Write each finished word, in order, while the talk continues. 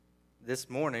This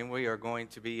morning we are going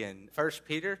to be in 1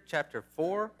 Peter chapter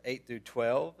 4, 8 through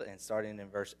 12, and starting in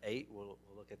verse 8, we'll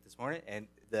look at this morning. And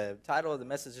the title of the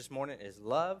message this morning is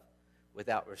Love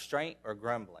Without Restraint or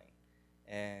Grumbling.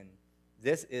 And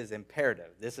this is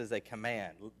imperative. This is a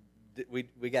command.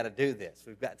 We got to do this.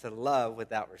 We've got to love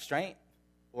without restraint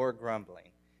or grumbling.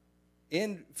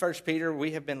 In 1 Peter,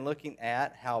 we have been looking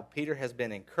at how Peter has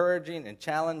been encouraging and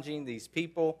challenging these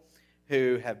people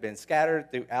who have been scattered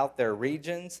throughout their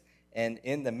regions. And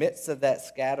in the midst of that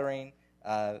scattering,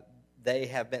 they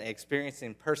have been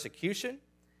experiencing persecution,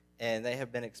 and they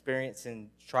have been experiencing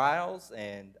trials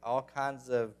and all kinds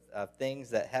of things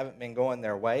that haven't been going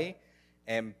their way.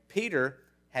 And Peter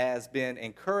has been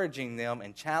encouraging them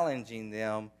and challenging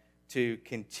them to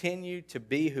continue to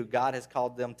be who God has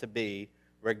called them to be,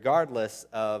 regardless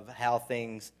of how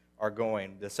things are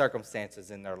going, the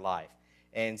circumstances in their life.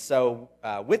 And so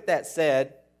with that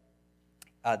said,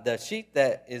 the sheet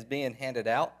that is being handed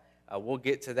out, we'll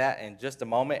get to that in just a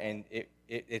moment. And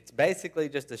it's basically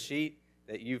just a sheet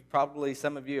that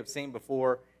some of you have seen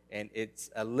before, and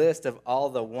it's a list of all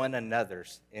the one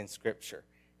another's in Scripture.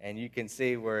 And you can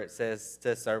see where it says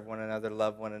to serve one another,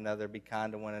 love one another, be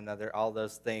kind to one another, all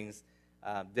those things,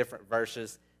 different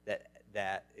verses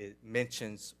that it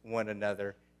mentions one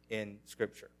another in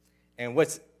Scripture. And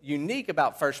what's unique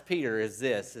about 1 Peter is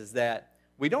that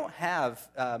we don't have,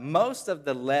 most of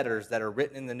the letters that are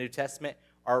written in the New Testament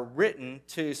are written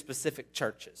to specific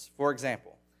churches. For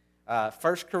example, 1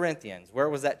 Corinthians, where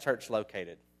was that church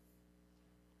located?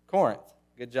 Corinth.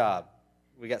 Good job.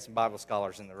 We got some Bible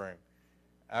scholars in the room.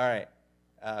 All right.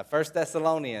 1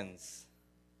 Thessalonians.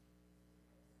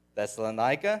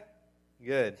 Thessalonica.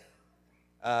 Good.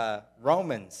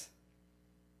 Romans.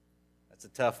 That's a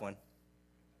tough one.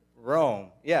 Rome.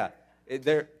 Yeah.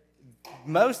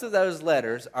 Most of those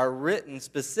letters are written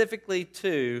specifically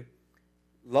to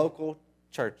local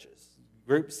churches,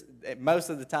 groups. Most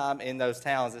of the time in those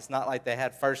towns, it's not like they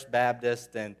had First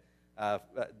Baptist and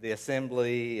the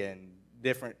Assembly and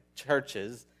different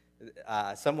churches.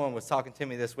 Someone was talking to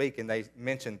me this week, and they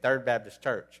mentioned Third Baptist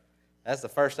Church. That's the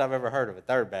first I've ever heard of a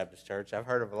Third Baptist Church. I've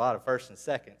heard of a lot of first and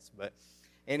seconds, but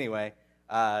anyway.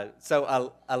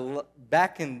 So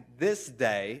back in this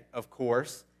day, of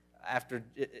course, after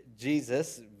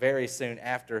Jesus, very soon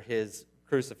after his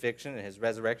crucifixion and his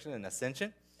resurrection and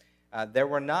ascension, there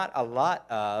were not a lot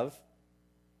of,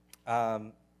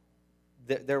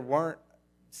 there weren't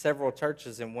several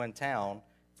churches in one town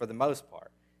for the most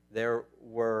part. There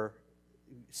were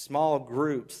small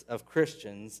groups of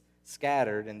Christians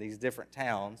scattered in these different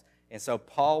towns, and so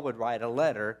Paul would write a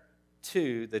letter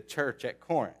to the church at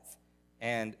Corinth,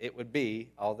 and it would be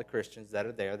all the Christians that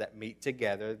are there that meet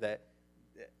together, that,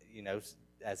 you know,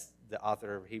 as the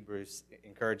author of Hebrews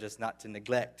encourages us not to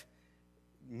neglect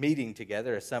meeting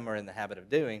together, as some are in the habit of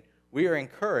doing. We are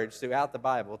encouraged throughout the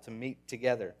Bible to meet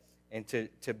together and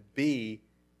to be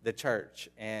the church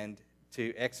and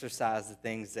to exercise the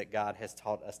things that God has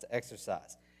taught us to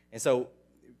exercise. And so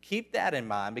keep that in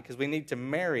mind, because we need to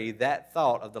marry that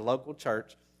thought of the local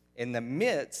church in the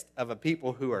midst of a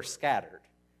people who are scattered.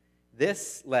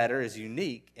 This letter is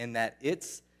unique in that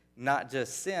it's not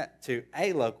just sent to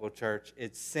a local church,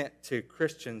 it's sent to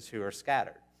Christians who are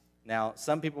scattered. Now,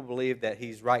 some people believe that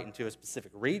he's writing to a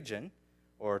specific region,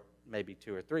 or maybe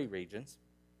 2 or 3 regions,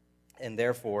 and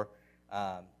therefore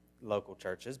local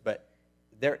churches. But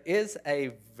there is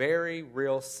a very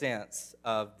real sense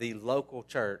of the local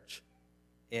church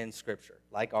in Scripture,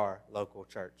 like our local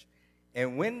church.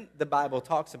 And when the Bible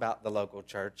talks about the local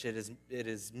church, it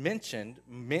is mentioned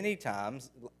many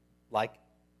times, like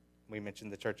we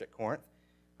mentioned the church at Corinth.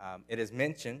 It is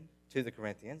mentioned to the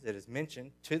Corinthians. It is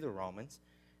mentioned to the Romans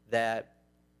that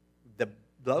the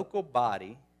local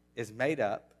body is made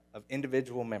up of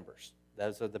individual members.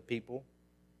 Those are the people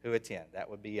who attend. That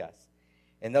would be us.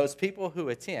 And those people who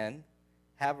attend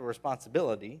have a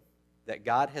responsibility that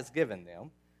God has given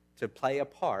them to play a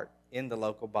part in the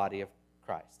local body of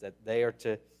Christ, that they are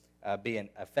to be an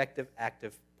effective,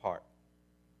 active part.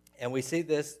 And we see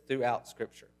this throughout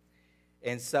Scripture.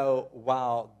 And so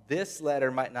while this letter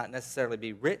might not necessarily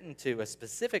be written to a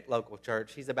specific local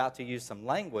church, he's about to use some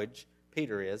language,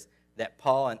 Peter is, that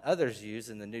Paul and others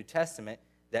use in the New Testament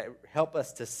that help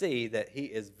us to see that he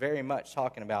is very much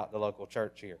talking about the local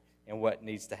church here and what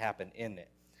needs to happen in it.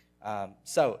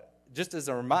 So just as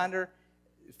a reminder,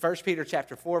 1 Peter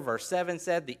chapter 4, verse 7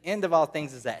 said, the end of all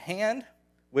things is at hand,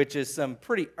 which is some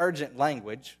pretty urgent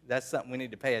language. That's something we need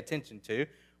to pay attention to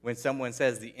when someone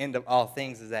says the end of all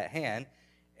things is at hand.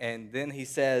 And then he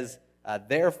says,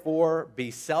 therefore be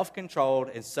self-controlled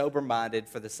and sober-minded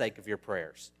for the sake of your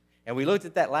prayers. And we looked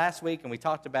at that last week, and we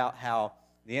talked about how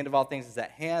the end of all things is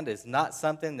at hand is not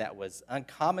something that was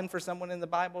uncommon for someone in the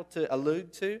Bible to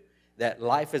allude to, that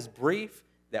life is brief,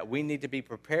 that we need to be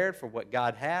prepared for what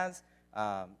God has,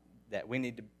 that we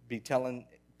need to be telling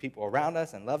people around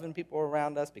us and loving people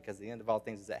around us because the end of all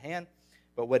things is at hand.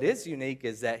 But what is unique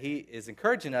is that he is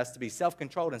encouraging us to be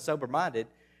self-controlled and sober-minded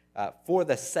for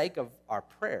the sake of our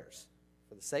prayers,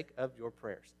 for the sake of your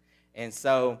prayers. And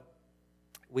so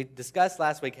we discussed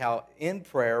last week how in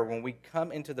prayer, when we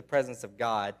come into the presence of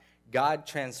God, God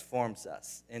transforms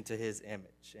us into his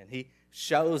image. And he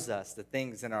shows us the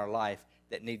things in our life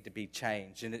that need to be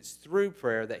changed. And it's through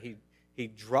prayer that he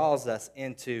draws us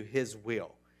into his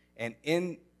will. And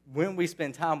when we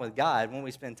spend time with God, when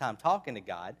we spend time talking to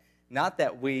God, not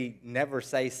that we never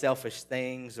say selfish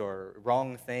things or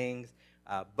wrong things,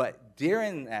 but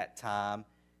during that time,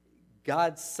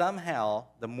 God somehow,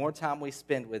 the more time we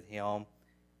spend with him,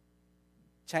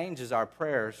 changes our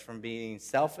prayers from being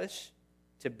selfish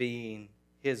to being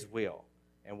his will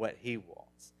and what he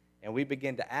wants. And we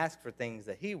begin to ask for things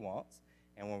that he wants.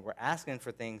 And when we're asking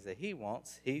for things that he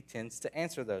wants, he tends to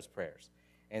answer those prayers.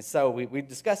 And so we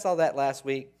discussed all that last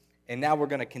week, and now we're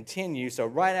going to continue. So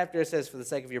right after it says, for the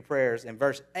sake of your prayers, in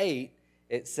verse 8,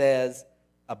 it says,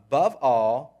 above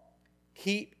all,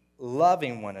 keep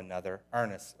loving one another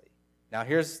earnestly. Now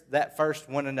here's that first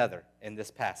one another in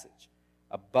this passage.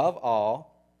 Above all,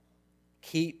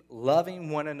 keep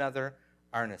loving one another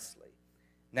earnestly.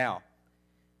 Now,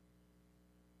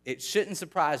 it shouldn't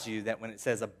surprise you that when it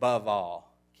says above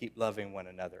all, keep loving one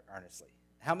another earnestly.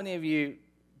 How many of you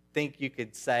think you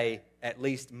could say at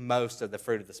least most of the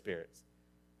fruit of the Spirit?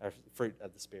 Or fruit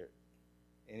of the Spirit?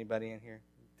 Anybody in here?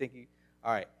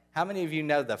 All right. How many of you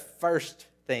know the first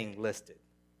thing listed?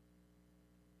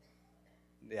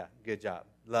 Yeah, good job.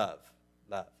 Love.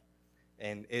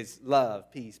 And it's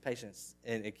love, peace, patience.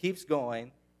 And it keeps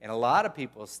going. And a lot of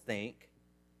people think,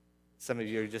 some of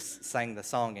you are just sang the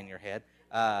song in your head,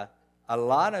 a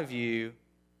lot of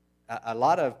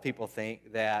people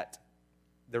think that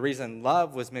the reason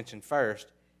love was mentioned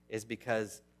first is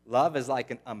because love is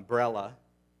like an umbrella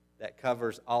that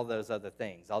covers all those other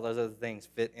things. All those other things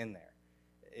fit in there.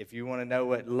 If you want to know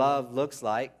what love looks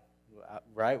like,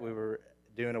 right, we were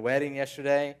doing a wedding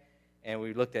yesterday, and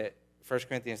we looked at 1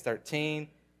 Corinthians 13,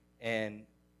 and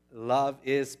love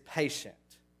is patient.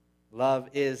 Love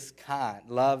is kind.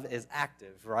 Love is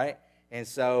active, right? And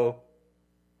so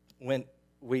when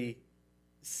we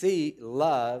see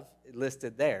love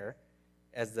listed there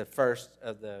as the first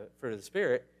of the fruit of the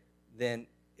Spirit, then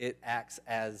it acts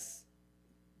as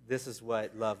this is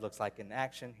what love looks like in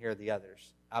action. Here are the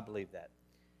others. I believe that.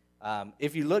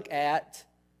 If you look at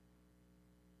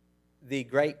the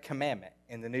great commandment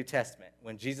in the New Testament,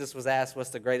 when Jesus was asked what's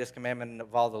the greatest commandment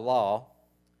of all the law,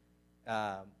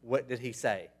 what did he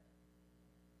say?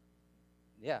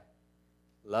 Yeah.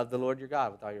 Love the Lord your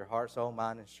God with all your heart, soul,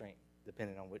 mind, and strength,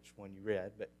 depending on which one you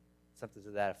read, but something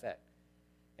to that effect.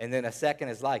 And then a second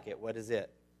is like it. What is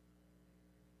it?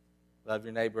 Love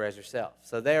your neighbor as yourself.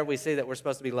 So there we see that we're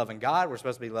supposed to be loving God, we're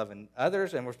supposed to be loving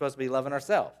others, and we're supposed to be loving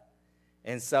ourselves.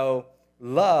 And so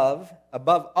love,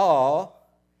 above all,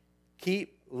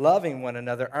 keep loving one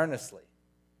another earnestly.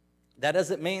 That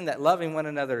doesn't mean that loving one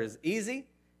another is easy.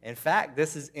 In fact,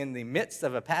 this is in the midst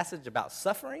of a passage about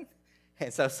suffering.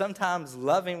 And so sometimes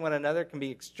loving one another can be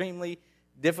extremely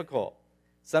difficult.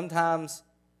 Sometimes,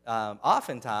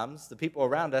 oftentimes, the people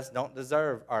around us don't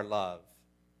deserve our love.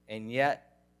 And yet,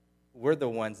 we're the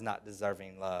ones not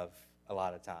deserving love a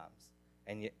lot of times.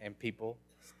 And people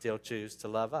still choose to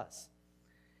love us.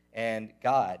 And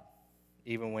God,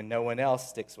 even when no one else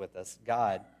sticks with us,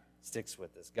 God sticks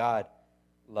with us. God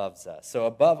loves us. So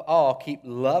above all, keep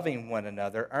loving one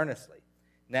another earnestly.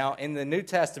 Now, in the New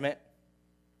Testament,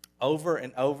 over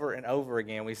and over and over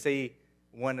again, we see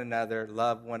one another,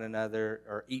 love one another,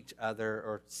 or each other,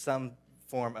 or some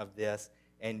form of this.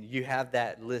 And you have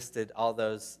that listed, all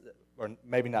those, or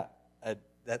maybe not,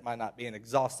 that might not be an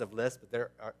exhaustive list, but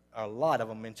there are a lot of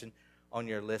them mentioned on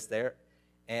your list there.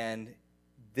 And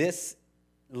this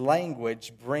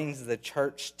language brings the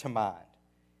church to mind.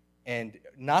 And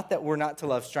not that we're not to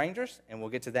love strangers, and we'll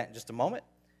get to that in just a moment,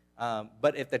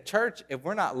 but if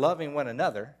we're not loving one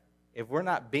another, if we're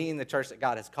not being the church that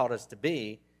God has called us to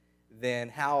be,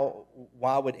 then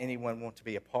why would anyone want to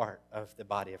be a part of the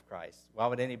body of Christ? Why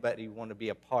would anybody want to be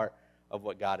a part of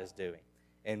what God is doing?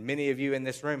 And many of you in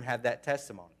this room have that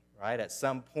testimony, right? At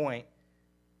some point,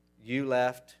 you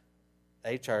left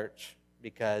a church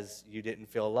because you didn't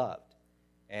feel loved.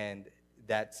 And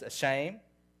that's a shame,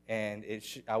 and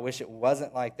I wish it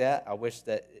wasn't like that. I wish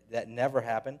that never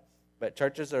happened. But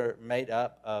churches are made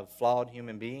up of flawed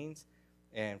human beings,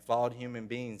 and flawed human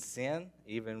beings sin,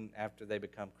 even after they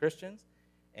become Christians.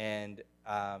 And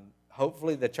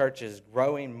hopefully the church is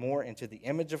growing more into the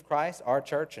image of Christ, our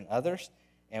church and others,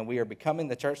 and we are becoming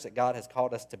the church that God has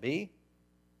called us to be.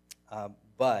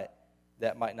 But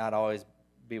that might not always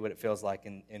be what it feels like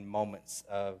in moments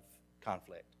of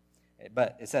conflict.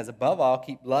 But it says, above all,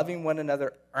 keep loving one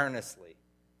another earnestly,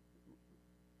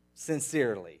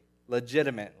 sincerely,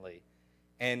 legitimately.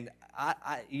 And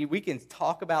we can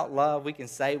talk about love, we can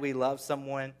say we love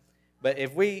someone, but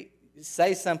if we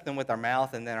say something with our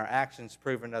mouth and then our actions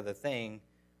prove another thing,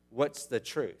 what's the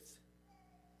truth?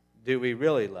 Do we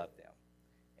really love them?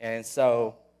 And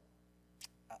so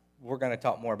we're going to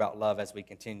talk more about love as we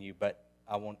continue, but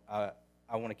I want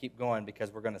to keep going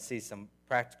because we're going to see some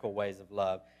practical ways of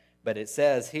love. But it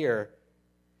says here,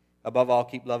 above all,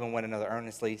 keep loving one another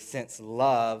earnestly, since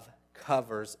love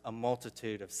covers a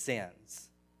multitude of sins.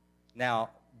 Now,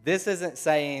 this isn't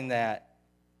saying that,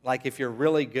 like, if you're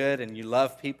really good and you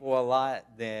love people a lot,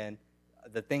 then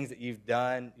the things that you've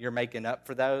done, you're making up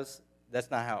for those.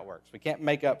 That's not how it works. We can't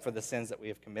make up for the sins that we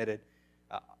have committed.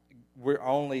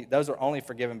 Those are only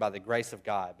forgiven by the grace of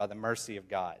God, by the mercy of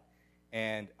God,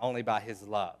 and only by his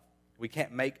love. We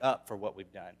can't make up for what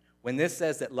we've done. When this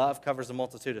says that love covers a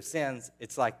multitude of sins,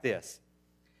 it's like this.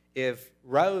 If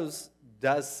Rose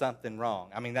does something wrong,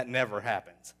 I mean, that never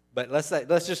happens, but let's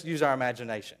just use our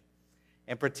imagination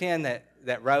and pretend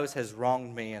that Rose has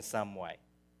wronged me in some way.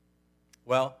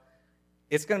 Well,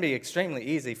 it's going to be extremely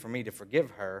easy for me to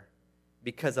forgive her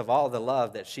because of all the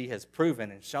love that she has proven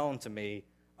and shown to me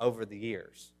over the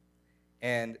years.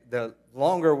 And the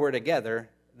longer we're together,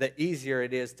 the easier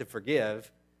it is to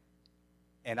forgive.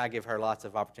 And I give her lots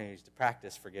of opportunities to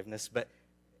practice forgiveness, but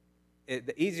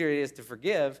the easier it is to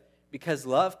forgive because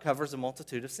love covers a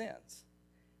multitude of sins.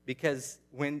 Because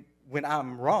when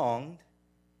I'm wronged,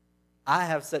 I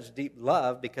have such deep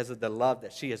love because of the love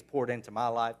that she has poured into my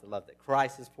life, the love that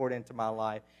Christ has poured into my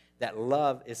life. That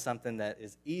love is something that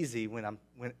is easy when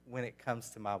it comes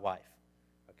to my wife.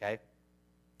 Okay?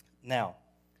 Now,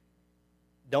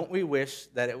 don't we wish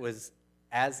that it was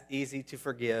as easy to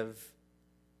forgive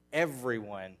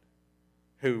everyone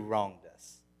who wronged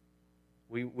us?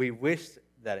 We wish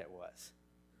that it was,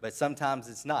 but sometimes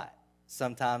it's not.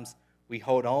 Sometimes we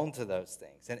hold on to those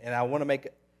things. And I want to make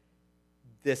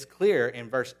this clear in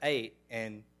verse 8.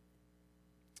 And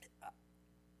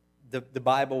the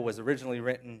Bible was originally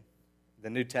written, the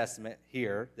New Testament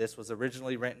here, this was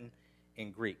originally written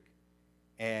in Greek.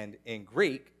 And in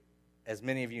Greek, as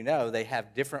many of you know, they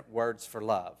have different words for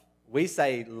love. We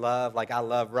say love, like I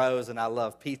love Rose and I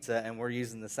love pizza, and we're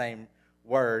using the same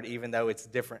word, even though it's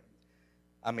different.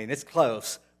 I mean, it's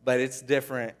close, but it's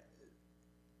different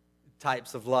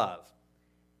types of love.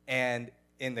 And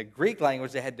in the Greek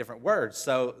language, they had different words.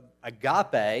 So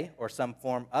agape, or some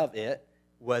form of it,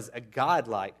 was a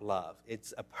godlike love.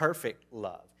 It's a perfect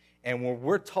love. And when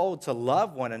we're told to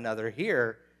love one another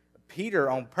here,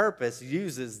 Peter on purpose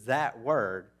uses that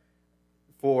word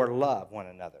for love one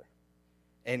another.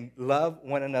 And love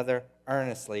one another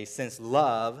earnestly, since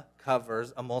love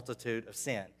covers a multitude of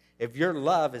sin. If your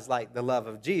love is like the love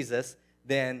of Jesus,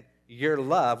 then your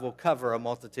love will cover a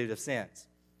multitude of sins.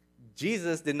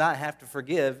 Jesus did not have to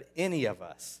forgive any of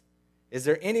us. Is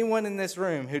there anyone in this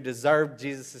room who deserved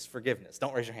Jesus' forgiveness?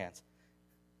 Don't raise your hands.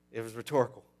 It was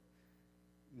rhetorical.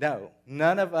 No,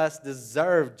 none of us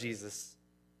deserve Jesus,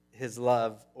 his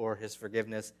love or his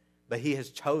forgiveness, but he has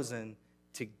chosen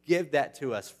to give that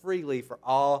to us freely for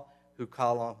all who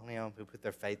call on him, who put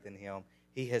their faith in him.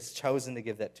 He has chosen to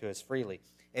give that to us freely.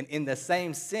 And in the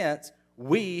same sense,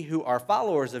 we who are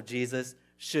followers of Jesus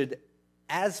should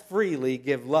as freely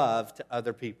give love to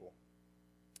other people.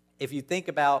 If you think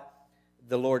about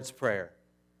the Lord's Prayer,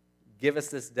 give us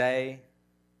this day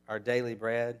our daily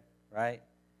bread, right?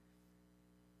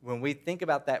 When we think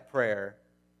about that prayer,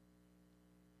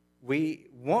 we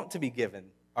want to be given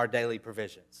our daily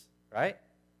provisions, right?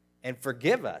 And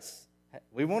forgive us.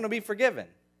 We want to be forgiven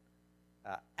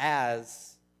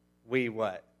as we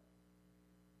what?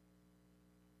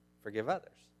 Forgive others.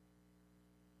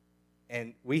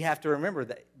 And we have to remember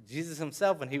that Jesus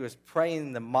himself, when he was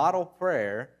praying the model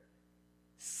prayer,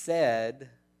 said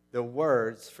the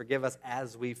words, forgive us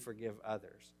as we forgive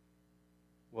others.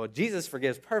 Well, Jesus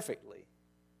forgives perfectly.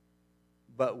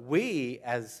 But we,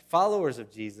 as followers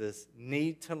of Jesus,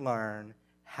 need to learn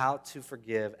how to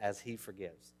forgive as he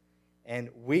forgives. And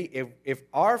if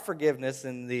our forgiveness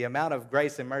and the amount of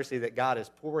grace and mercy that God is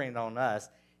pouring on us,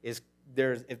 if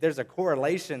there's a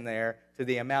correlation there to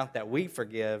the amount that we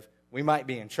forgive, we might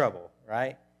be in trouble,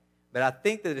 right? But I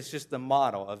think that it's just the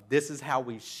model of this is how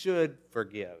we should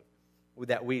forgive.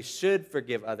 that we should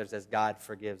forgive others as God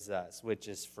forgives us, which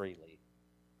is freely.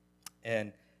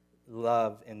 And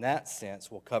love, in that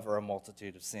sense, will cover a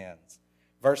multitude of sins.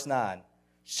 Verse 9,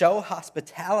 show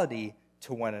hospitality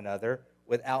to one another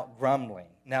without grumbling.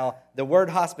 Now, the word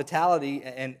hospitality,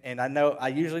 and I know I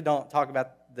usually don't talk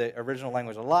about the original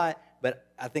language a lot, but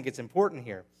I think it's important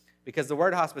here because the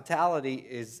word hospitality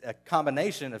is a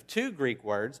combination of two Greek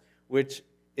words, which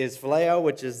is phileo,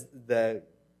 which is the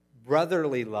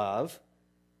brotherly love,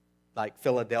 like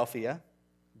Philadelphia,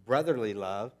 brotherly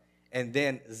love, and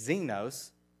then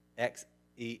xenos,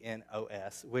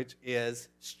 Xenos, which is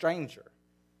stranger.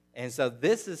 And so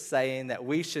this is saying that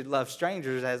we should love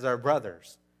strangers as our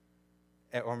brothers,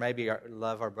 or maybe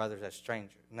love our brothers as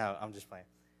strangers. No, I'm just playing.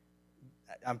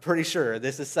 I'm pretty sure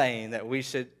this is saying that we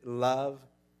should love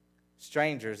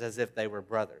strangers as if they were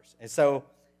brothers. And so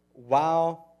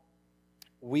while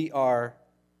we are,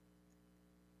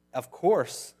 of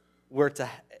course, we're to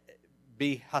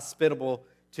be hospitable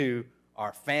to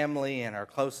our family and our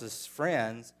closest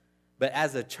friends, but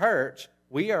as a church,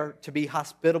 we are to be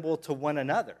hospitable to one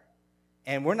another.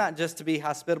 And we're not just to be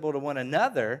hospitable to one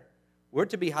another, we're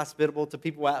to be hospitable to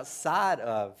people outside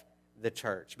of the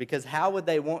church. Because how would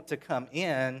they want to come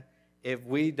in if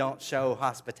we don't show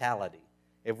hospitality?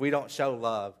 If we don't show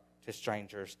love to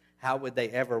strangers, how would they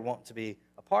ever want to be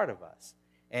a part of us?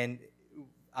 And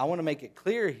I want to make it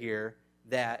clear here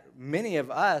that many of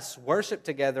us worship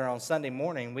together on Sunday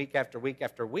morning, week after week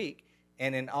after week,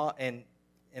 and in all,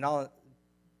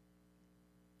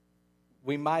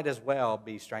 we might as well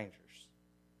be strangers,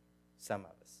 some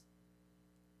of us.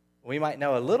 We might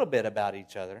know a little bit about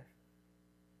each other,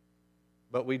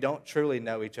 but we don't truly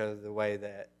know each other the way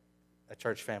that a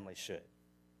church family should.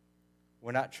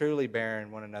 We're not truly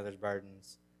bearing one another's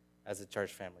burdens as a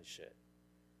church family should.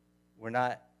 We're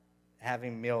not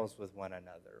having meals with one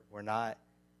another. We're not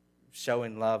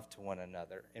showing love to one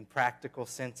another in practical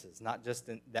senses, not just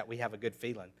that we have a good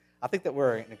feeling. I think that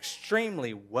we're an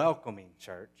extremely welcoming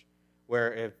church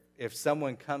where if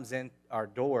someone comes in our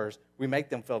doors, we make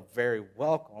them feel very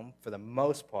welcome for the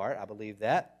most part. I believe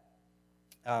that.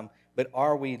 But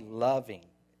are we loving?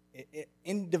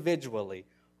 Individually,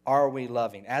 are we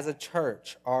loving? As a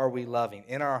church, are we loving?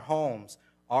 In our homes,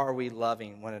 are we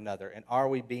loving one another? And are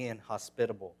we being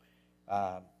hospitable?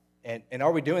 And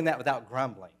are we doing that without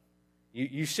grumbling?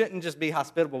 You shouldn't just be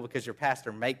hospitable because your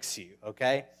pastor makes you,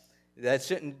 okay? That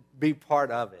shouldn't be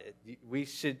part of it. We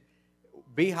should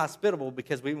be hospitable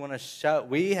because we want to show,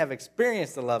 we have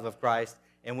experienced the love of Christ,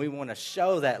 and we want to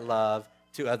show that love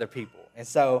to other people. And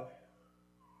so,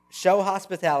 show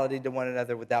hospitality to one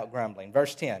another without grumbling.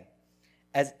 Verse 10,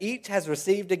 as each has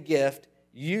received a gift,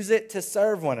 use it to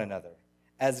serve one another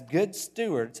as good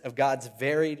stewards of God's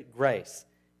varied grace.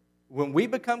 When we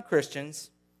become Christians,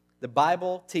 the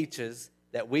Bible teaches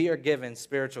that we are given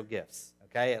spiritual gifts,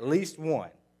 okay? At least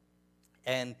one.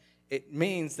 And it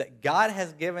means that God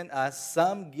has given us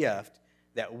some gift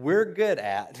that we're good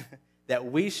at that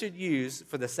we should use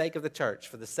for the sake of the church,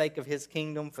 for the sake of His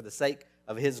kingdom, for the sake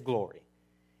of His glory.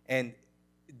 And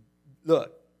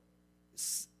look,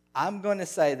 I'm going to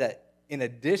say that in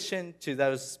addition to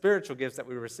those spiritual gifts that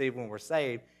we receive when we're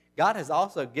saved, God has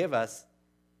also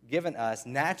given us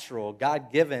natural,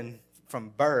 God-given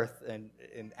from birth and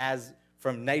as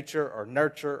from nature or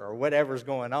nurture or whatever's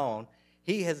going on,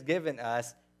 He has given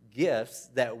us gifts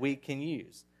that we can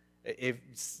use. If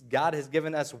God has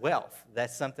given us wealth,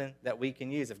 that's something that we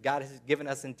can use. If God has given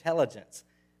us intelligence,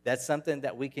 that's something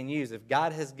that we can use. If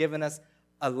God has given us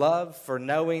a love for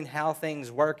knowing how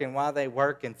things work and why they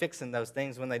work and fixing those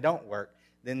things when they don't work,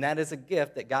 then that is a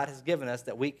gift that God has given us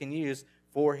that we can use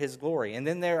for His glory. And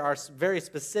then there are very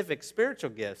specific spiritual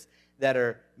gifts that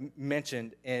are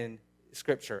mentioned in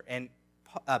Scripture. And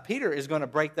Peter is going to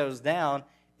break those down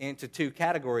into two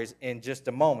categories in just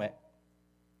a moment.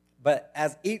 But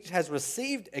as each has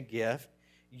received a gift,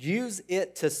 use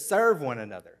it to serve one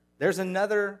another. There's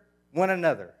another one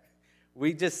another.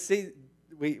 We've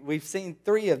seen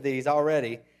three of these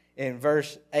already in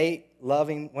verse 8,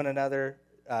 loving one another,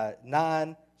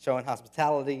 9, showing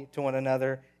hospitality to one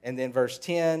another, and then verse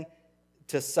 10,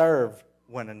 to serve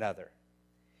one another.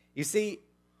 You see,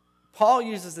 Paul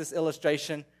uses this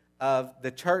illustration of the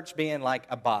church being like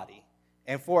a body.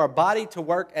 And for a body to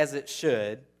work as it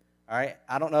should, all right,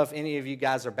 I don't know if any of you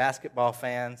guys are basketball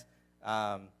fans,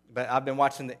 but I've been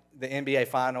watching the NBA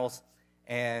Finals,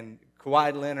 and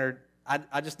Kawhi Leonard,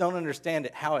 I just don't understand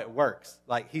how it works.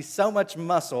 Like, he's so much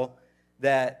muscle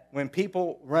that when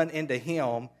people run into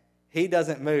him, he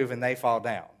doesn't move and they fall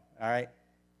down, all right?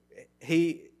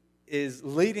 He is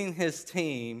leading his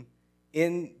team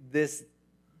in this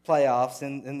playoffs,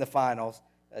 in the finals,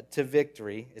 to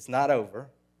victory. It's not over,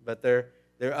 but they're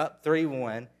up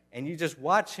 3-1, and you just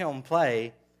watch him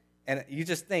play, and you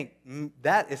just think,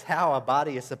 that is how a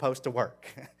body is supposed to work.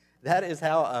 That is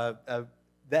how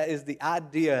that is the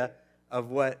idea of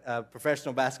what a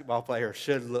professional basketball player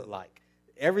should look like.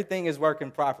 Everything is working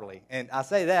properly. And I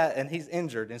say that, and he's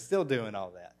injured and still doing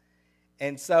all that.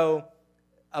 And so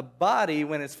a body,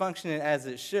 when it's functioning as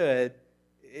it should,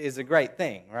 is a great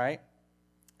thing, right?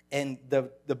 And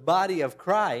the body of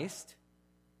Christ,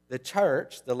 the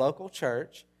church, the local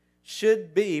church,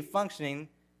 should be functioning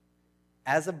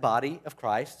as a body of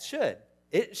Christ should.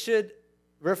 It should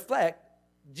reflect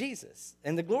Jesus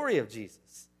and the glory of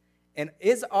Jesus. And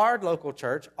is our local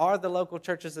church, are the local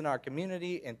churches in our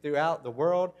community and throughout the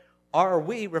world, are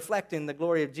we reflecting the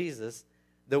glory of Jesus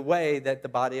the way that the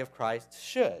body of Christ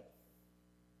should?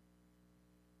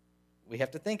 We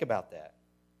have to think about that.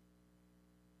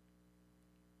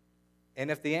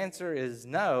 And if the answer is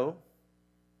no,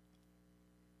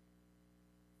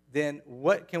 then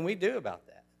what can we do about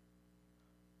that?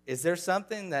 Is there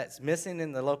something that's missing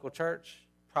in the local church?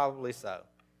 Probably so.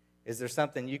 Is there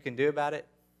something you can do about it?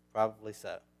 Probably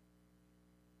so.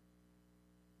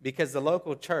 Because the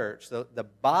local church, the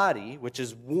body, which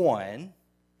is one,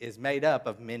 is made up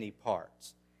of many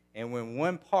parts. And when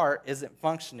one part isn't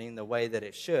functioning the way that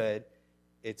it should,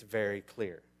 it's very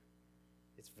clear.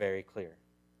 It's very clear.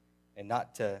 And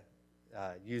not to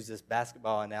use this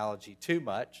basketball analogy too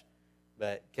much,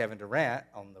 but Kevin Durant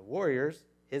on the Warriors,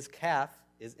 his calf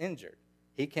is injured.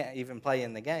 He can't even play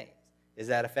in the games. Is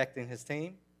that affecting his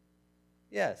team?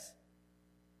 Yes.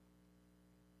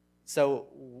 So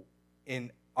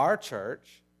in our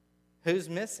church, who's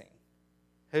missing?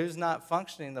 Who's not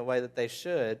functioning the way that they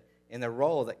should in the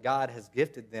role that God has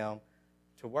gifted them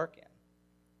to work in?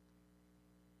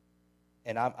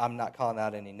 And I'm not calling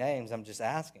out any names. I'm just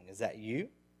asking, is that you?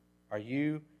 Are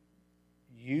you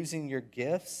using your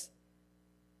gifts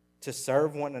to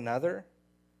serve one another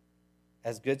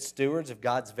as good stewards of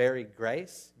God's very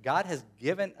grace? God has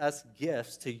given us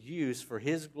gifts to use for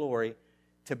His glory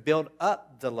to build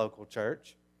up the local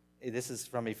church. This is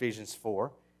from Ephesians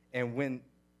 4. And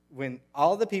when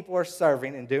all the people are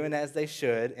serving and doing as they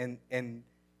should, and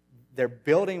they're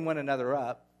building one another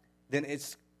up, then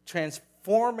it's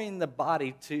transforming the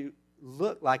body to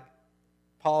look like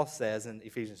Paul says in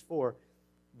Ephesians 4,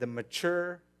 the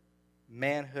mature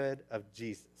manhood of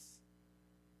Jesus.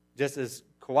 Just as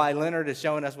Kawhi Leonard is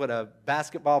showing us what a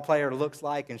basketball player looks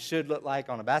like and should look like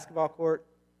on a basketball court,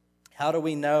 how do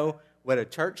we know what a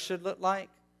church should look like?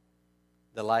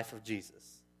 The life of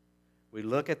Jesus. We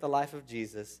look at the life of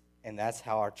Jesus, and that's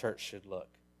how our church should look.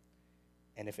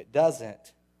 And if it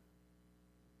doesn't,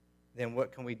 then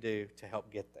what can we do to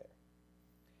help get there?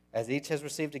 As each has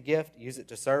received a gift, use it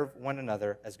to serve one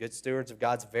another as good stewards of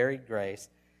God's varied grace.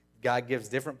 God gives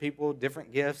different people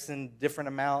different gifts and different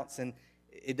amounts, and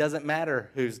it doesn't matter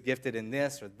who's gifted in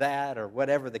this or that or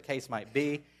whatever the case might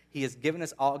be. He has given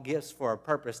us all gifts for a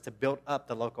purpose to build up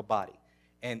the local body.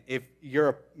 And if you're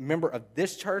a member of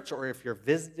this church or if you're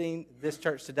visiting this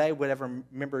church today, whatever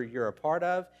member you're a part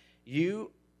of,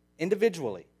 you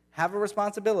individually have a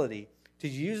responsibility to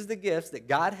use the gifts that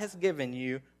God has given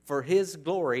you for His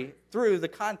glory through the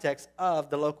context of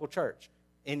the local church.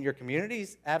 In your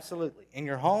communities, absolutely. In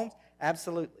your homes,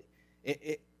 absolutely.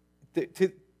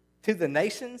 To the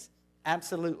nations,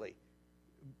 absolutely.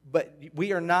 But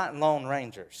we are not lone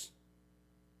rangers.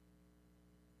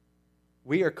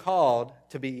 We are called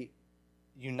to be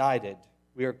united.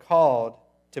 We are called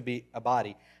to be a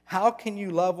body. How can you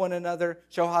love one another,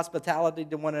 show hospitality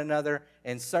to one another,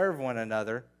 and serve one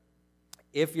another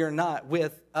if you're not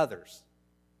with others?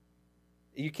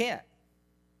 You can't.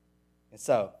 And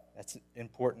so, that's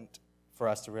important for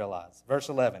us to realize. Verse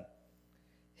 11.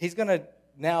 He's going to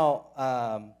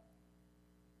now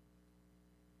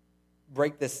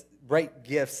break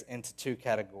gifts into two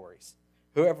categories.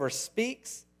 Whoever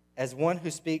speaks as one who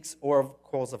speaks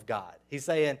oracles of God. He's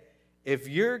saying, if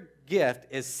your gift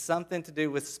is something to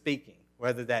do with speaking,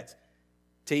 whether that's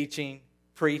teaching,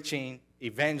 preaching,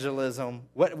 evangelism,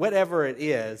 whatever it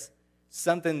is,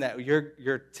 something that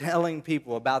you're telling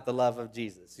people about the love of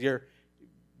Jesus. You're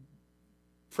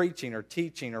preaching or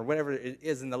teaching or whatever it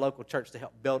is in the local church to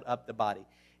help build up the body.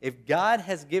 If God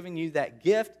has given you that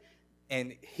gift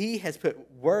and He has put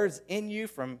words in you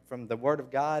from the Word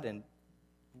of God and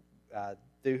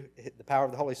through the power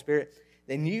of the Holy Spirit,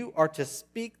 then you are to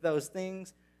speak those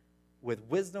things with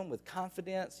wisdom, with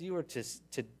confidence. You are to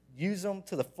use them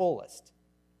to the fullest.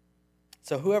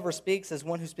 So whoever speaks as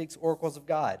one who speaks oracles of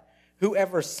God.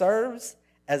 Whoever serves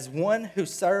as one who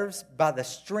serves by the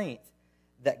strength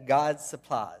that God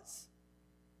supplies.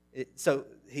 So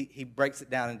he breaks it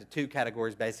down into two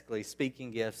categories, basically,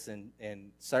 speaking gifts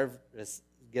and service,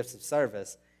 gifts of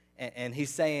service. And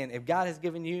he's saying, if God has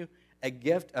given you a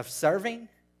gift of serving,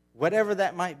 whatever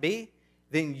that might be,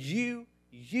 then you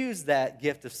use that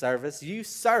gift of service. You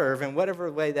serve in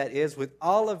whatever way that is with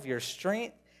all of your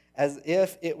strength, as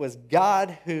if it was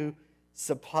God who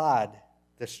supplied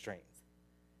the strength.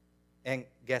 And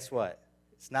guess what?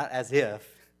 It's not as if.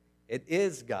 It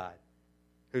is God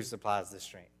who supplies the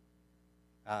strength.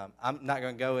 I'm not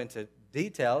going to go into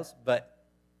details, but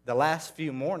the last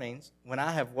few mornings when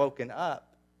I have woken up,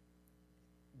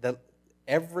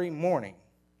 every morning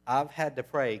I've had to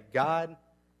pray, God,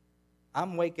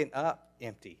 I'm waking up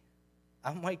empty.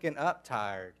 I'm waking up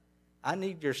tired. I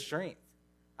need your strength.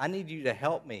 I need you to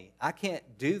help me. I can't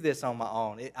do this on my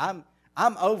own.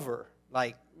 I'm over.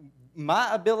 Like,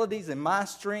 my abilities and my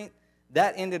strength,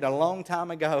 that ended a long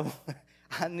time ago.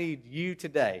 I need you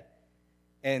today.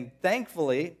 And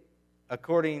thankfully,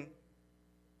 according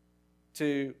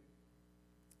to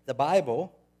the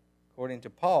Bible, according to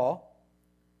Paul,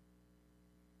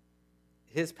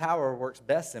 his power works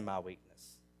best in my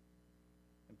weakness.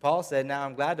 And Paul said, now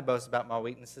I'm glad to boast about my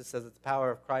weaknesses so that the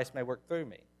power of Christ may work through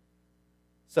me.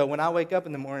 So when I wake up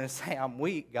in the morning and say, I'm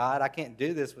weak, God, I can't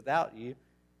do this without you,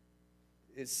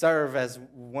 it serve as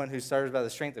one who serves by the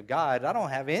strength of God. I don't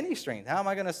have any strength. How am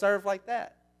I going to serve like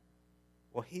that?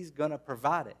 Well, he's going to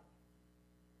provide it.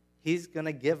 He's going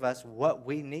to give us what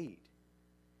we need.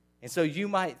 And so you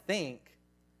might think,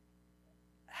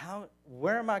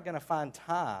 where am I going to find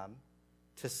time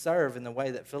to serve in the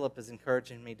way that Philip is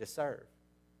encouraging me to serve?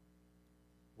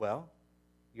 Well,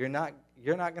 you're not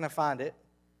going to find it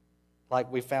like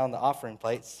we found the offering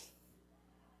plates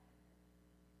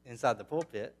inside the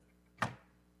pulpit.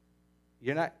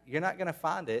 You're not going to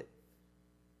find it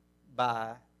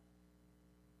by,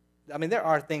 I mean, there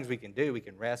are things we can do. We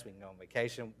can rest. We can go on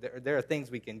vacation. There are things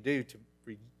we can do to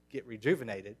get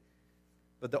rejuvenated.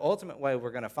 But the ultimate way we're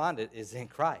going to find it is in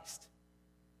Christ,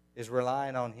 is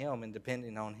relying on him and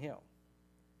depending on him.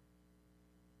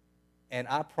 And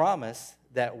I promise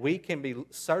that we can be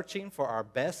searching for our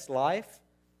best life.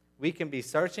 We can be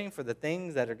searching for the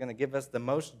things that are going to give us the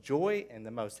most joy and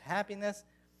the most happiness.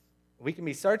 We can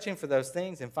be searching for those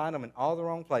things and find them in all the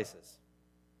wrong places.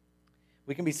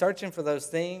 We can be searching for those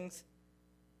things,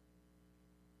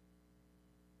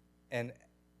 and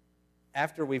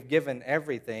after we've given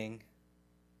everything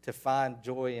to find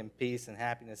joy and peace and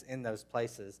happiness in those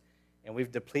places, and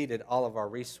we've depleted all of our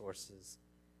resources,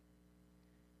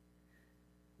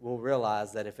 we'll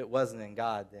realize that if it wasn't in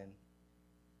God, then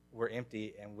we're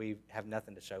empty and we have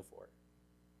nothing to show for it.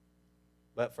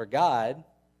 But for God,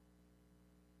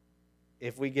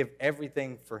 if we give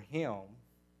everything for him,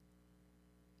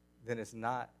 then it's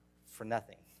not for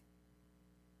nothing.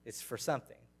 It's for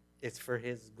something. It's for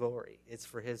his glory. It's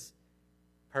for his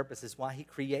purpose. It's why he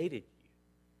created you.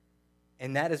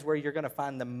 And that is where you're going to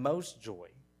find the most joy,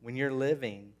 when you're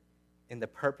living in the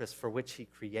purpose for which he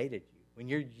created you. When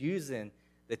you're using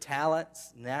the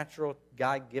talents, natural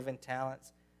God-given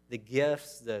talents, the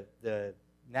gifts, the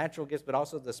natural gifts, but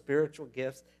also the spiritual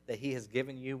gifts that he has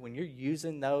given you, when you're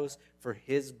using those for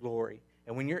his glory,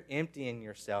 and when you're emptying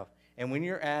yourself, and when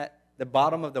you're at the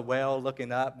bottom of the well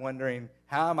looking up, wondering,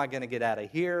 how am I going to get out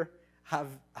of here?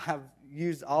 I've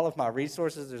used all of my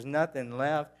resources. There's nothing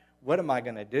left. What am I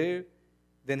going to do?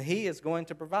 Then he is going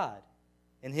to provide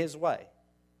in his way.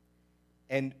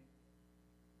 And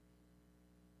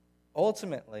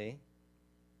ultimately,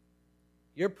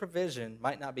 your provision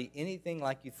might not be anything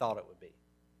like you thought it would be.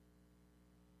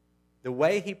 The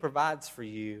way he provides for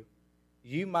you,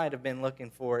 you might have been looking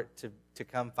for it to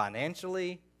come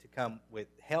financially, to come with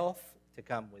health, to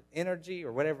come with energy,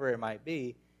 or whatever it might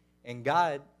be. And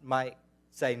God might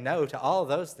say no to all of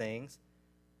those things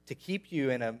to keep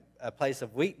you in a place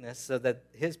of weakness so that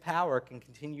his power can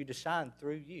continue to shine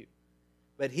through you.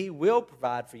 But he will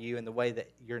provide for you in the way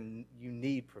that you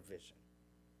need provision.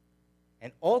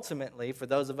 And ultimately, for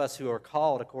those of us who are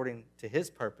called according to his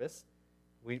purpose,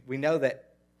 we know that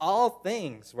all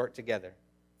things work together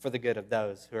for the good of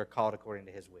those who are called according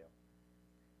to his will.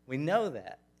 We know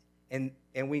that.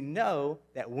 And we know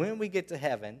that when we get to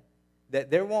heaven, that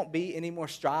there won't be any more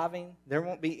striving, there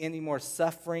won't be any more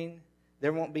suffering,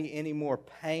 there won't be any more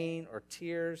pain or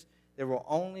tears. There will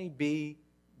only be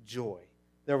joy.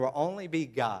 There will only be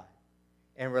God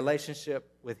and relationship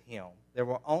with him. There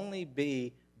will only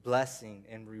be blessing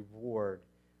and reward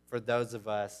for those of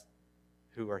us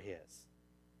who are his.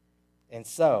 And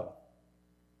so,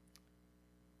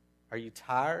 are you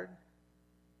tired?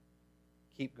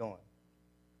 Keep going.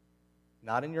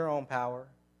 Not in your own power,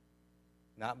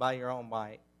 not by your own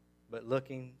might, but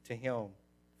looking to him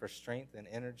for strength and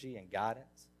energy and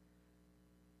guidance?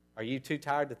 Are you too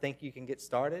tired to think you can get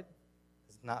started?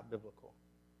 It's not biblical.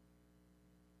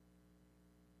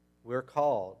 We're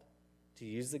called to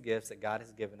use the gifts that God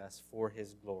has given us for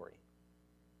His glory.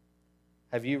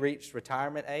 Have you reached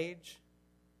retirement age?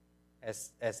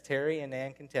 As Terry and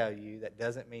Ann can tell you, that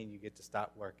doesn't mean you get to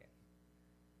stop working.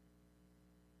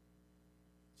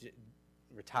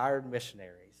 Retired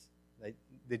missionaries.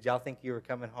 Did y'all think you were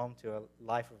coming home to a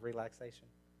life of relaxation?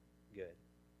 Good.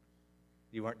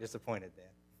 You weren't disappointed then.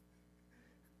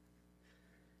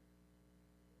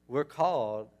 We're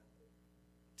called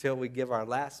till we give our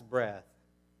last breath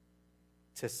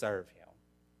to serve Him.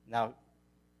 Now,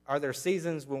 are there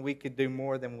seasons when we could do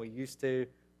more than we used to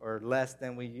or less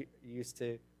than we used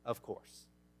to? Of course.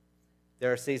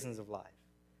 There are seasons of life.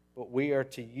 But we are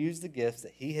to use the gifts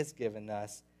that He has given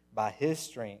us by His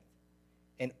strength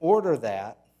in order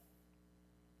that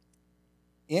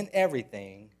in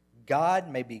everything God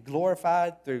may be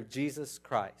glorified through Jesus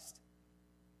Christ.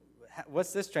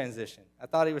 What's this transition? I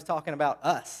thought he was talking about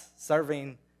us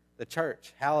serving the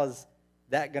church. How is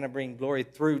that going to bring glory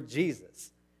through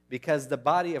Jesus? Because the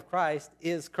body of Christ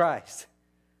is Christ.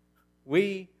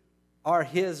 We are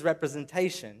His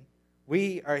representation.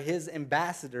 We are His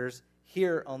ambassadors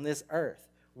here on this earth.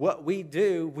 What we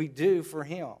do for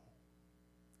Him.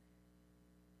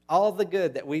 All the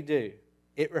good that we do,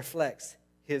 it reflects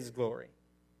His glory.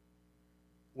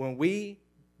 When we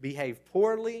behave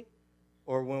poorly,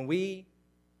 or when we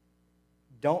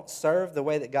don't serve the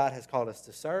way that God has called us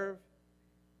to serve,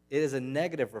 it is a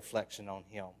negative reflection on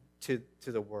Him to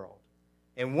the world.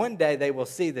 And one day they will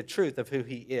see the truth of who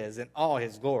He is in all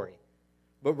His glory.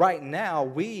 But right now,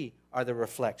 we are the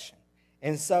reflection.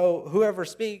 And so whoever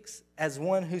speaks as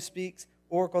one who speaks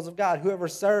oracles of God, whoever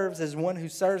serves as one who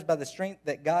serves by the strength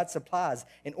that God supplies,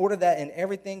 in order that in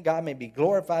everything God may be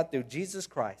glorified through Jesus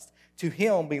Christ. To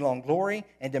Him belong glory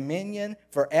and dominion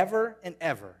forever and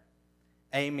ever.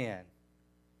 Amen.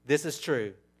 This is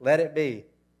true. Let it be.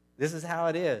 This is how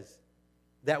it is.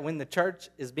 That when the church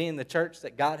is being the church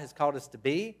that God has called us to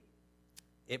be,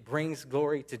 it brings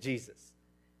glory to Jesus,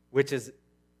 which is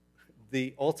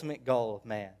the ultimate goal of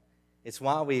man. It's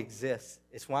why we exist.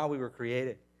 It's why we were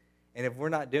created. And if we're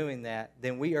not doing that,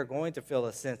 then we are going to feel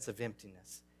a sense of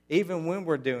emptiness. Even when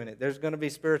we're doing it, there's going to be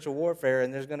spiritual warfare,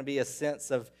 and there's going to be a sense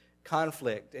of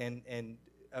conflict and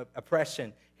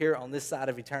oppression here on this side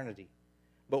of eternity.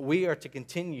 But we are to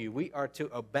continue. We are to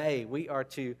obey. We are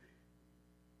to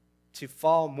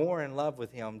fall more in love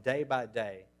with Him day by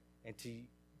day, and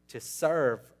to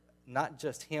serve not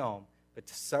just Him, but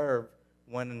to serve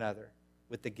one another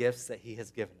with the gifts that He has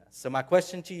given us. So my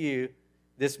question to you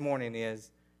this morning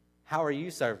is, how are you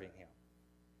serving Him?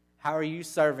 How are you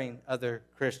serving other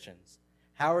Christians?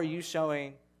 How are you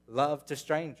showing love to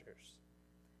strangers?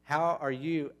 How are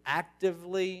you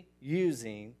actively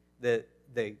using the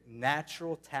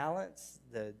natural talents,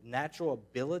 the natural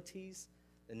abilities,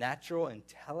 the natural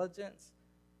intelligence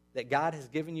that God has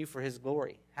given you for His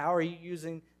glory? How are you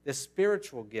using the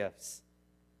spiritual gifts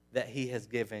that He has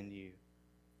given you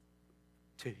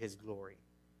to His glory?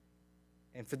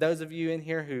 And for those of you in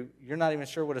here who you're not even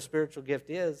sure what a spiritual gift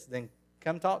is, then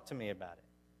come talk to me about it.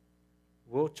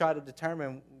 We'll try to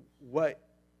determine what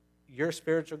your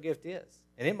spiritual gift is.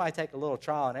 And it might take a little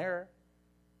trial and error,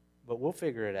 but we'll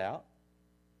figure it out.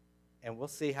 And we'll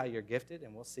see how you're gifted,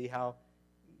 and we'll see how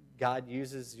God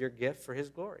uses your gift for His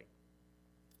glory.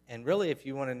 And really, if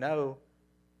you want to know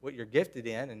what you're gifted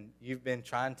in, and you've been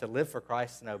trying to live for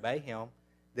Christ and obey Him,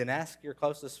 then ask your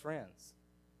closest friends,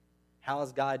 how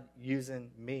is God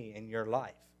using me in your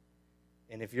life?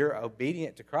 And if you're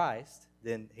obedient to Christ,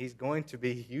 then He's going to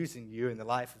be using you in the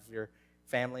life of your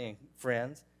family and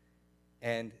friends.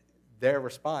 And their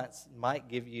response might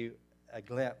give you a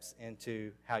glimpse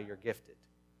into how you're gifted.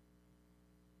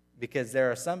 Because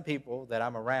there are some people that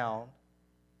I'm around,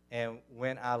 and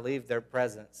when I leave their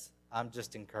presence, I'm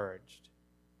just encouraged.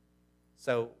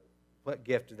 So what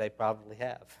gift do they probably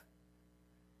have?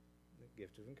 The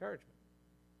gift of encouragement,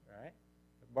 right?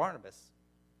 Barnabas.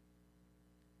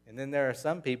 And then there are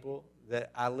some people that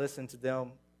I listen to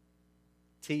them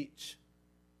teach,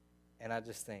 and I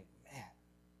just think,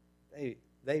 man,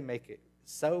 they make it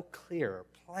so clear,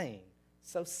 plain,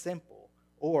 so simple.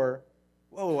 Or,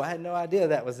 whoa, I had no idea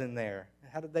that was in there.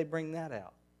 How did they bring that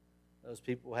out? Those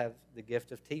people have the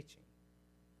gift of teaching.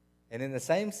 And in the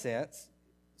same sense,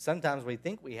 sometimes we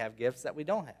think we have gifts that we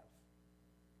don't have.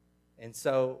 And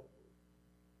so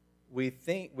we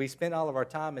spend all of our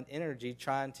time and energy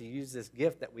trying to use this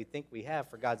gift that we think we have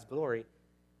for God's glory,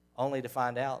 only to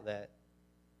find out that,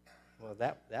 well,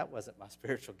 that wasn't my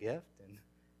spiritual gift, and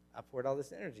I poured all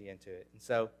this energy into it. And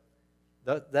so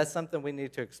that's something we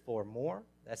need to explore more.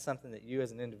 That's something that you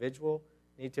as an individual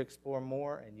need to explore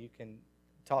more, and you can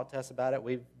talk to us about it.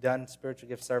 We've done spiritual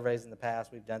gift surveys in the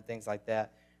past. We've done things like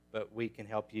that, but we can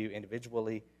help you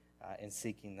individually in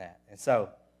seeking that. And so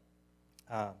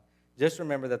just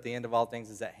remember that the end of all things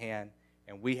is at hand,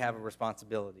 and we have a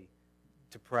responsibility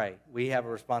to pray. We have a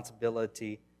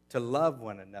responsibility to love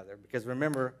one another, because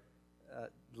remember,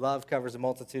 love covers a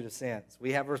multitude of sins.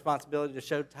 We have a responsibility to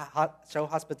show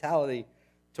hospitality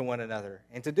to one another,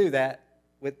 and to do that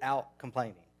without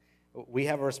complaining. We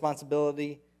have a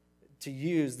responsibility to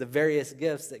use the various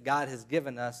gifts that God has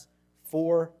given us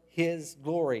for His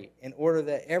glory, in order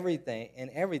that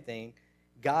everything,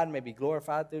 God may be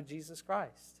glorified through Jesus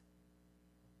Christ.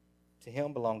 To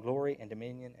Him belong glory and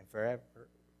dominion and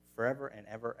forever and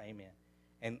ever. Amen.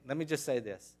 And let me just say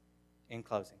this in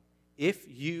closing. If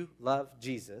you love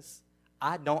Jesus,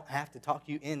 I don't have to talk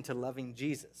you into loving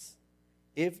Jesus.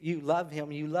 If you love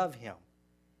Him, you love Him.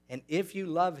 And if you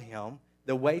love Him,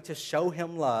 the way to show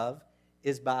Him love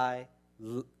is by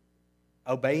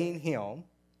obeying Him,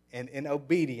 and in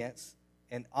obedience,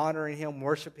 and honoring Him,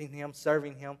 worshiping Him,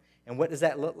 serving Him. And what does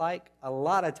that look like? A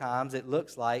lot of times it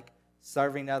looks like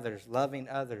serving others, loving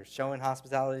others, showing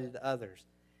hospitality to others.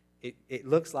 It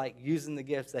looks like using the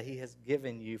gifts that He has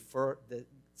given you for the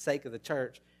sake of the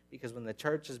church, because when the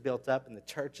church is built up and the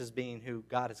church is being who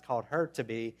God has called her to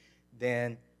be,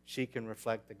 then she can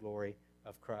reflect the glory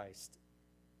of Christ,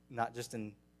 not just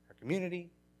in her community,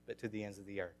 but to the ends of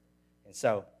the earth. And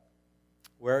so,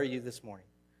 where are you this morning?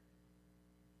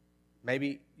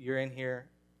 Maybe you're in here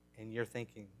and you're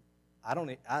thinking,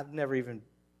 I've never even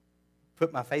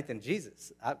put my faith in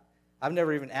Jesus. I've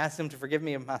never even asked Him to forgive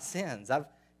me of my sins. I've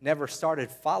never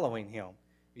started following Him.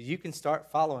 You can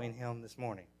start following Him this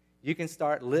morning. You can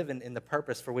start living in the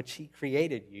purpose for which He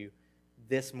created you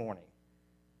this morning.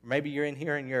 Maybe you're in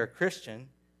here and you're a Christian,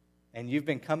 and you've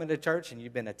been coming to church and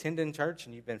you've been attending church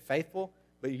and you've been faithful,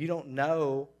 but you don't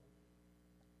know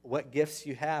what gifts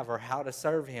you have or how to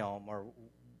serve Him or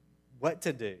what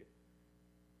to do.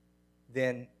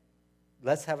 Then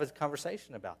let's have a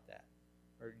conversation about that.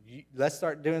 Or let's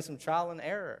start doing some trial and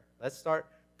error. Let's start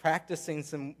practicing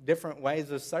some different ways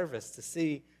of service to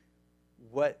see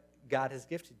what God has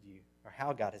gifted you or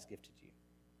how God has gifted you.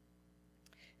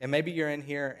 And maybe you're in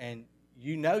here and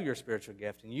you know your spiritual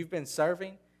gift and you've been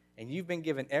serving and you've been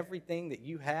given everything that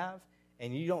you have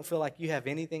and you don't feel like you have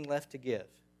anything left to give.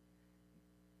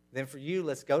 Then for you,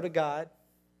 let's go to God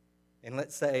and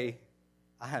let's say,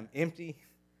 I am empty.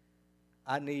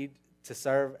 I need to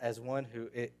serve as one who,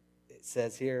 it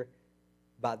says here,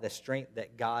 by the strength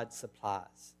that God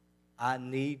supplies. I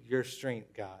need your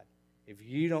strength, God. If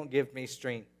you don't give me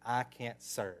strength, I can't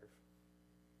serve.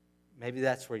 Maybe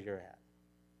that's where you're at.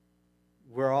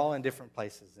 We're all in different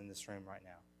places in this room right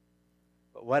now.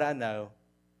 But what I know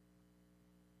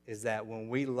is that when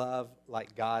we love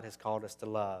like God has called us to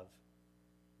love,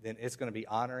 then it's going to be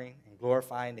honoring and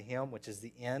glorifying to Him, which is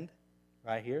the end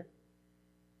right here.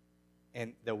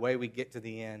 And the way we get to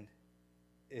the end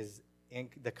is in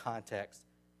the context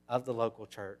of the local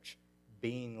church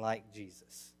being like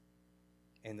Jesus.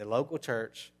 And the local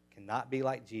church cannot be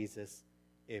like Jesus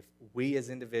if we as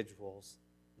individuals,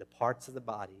 the parts of the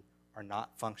body, are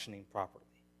not functioning properly.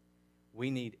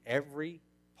 We need every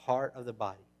part of the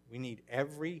body. We need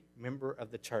every member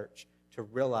of the church to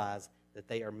realize that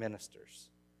they are ministers,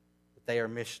 that they are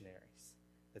missionaries,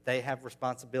 that they have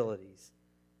responsibilities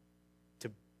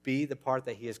to be the part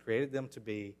that He has created them to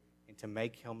be and to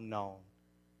make Him known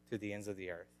to the ends of the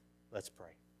earth. Let's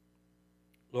pray.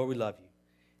 Lord, we love You.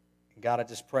 And God, I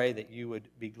just pray that You would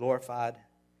be glorified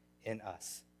in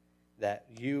us, that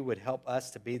You would help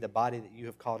us to be the body that You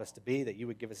have called us to be, that You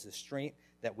would give us the strength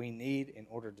that we need in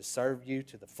order to serve You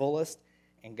to the fullest.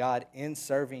 And God, in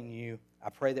serving You, I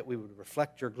pray that we would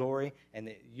reflect Your glory and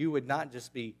that You would not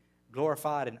just be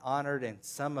glorified and honored in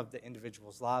some of the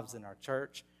individuals' lives in our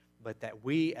church, but that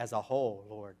we as a whole,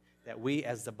 Lord, that we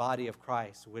as the body of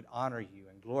Christ would honor You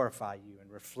and glorify You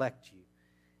and reflect You.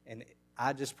 And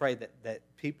I just pray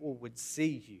that people would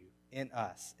see You in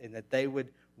us and that they would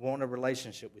want a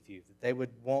relationship with You, that they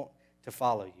would want to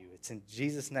follow You. It's in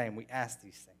Jesus' name we ask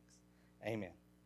these things. Amen.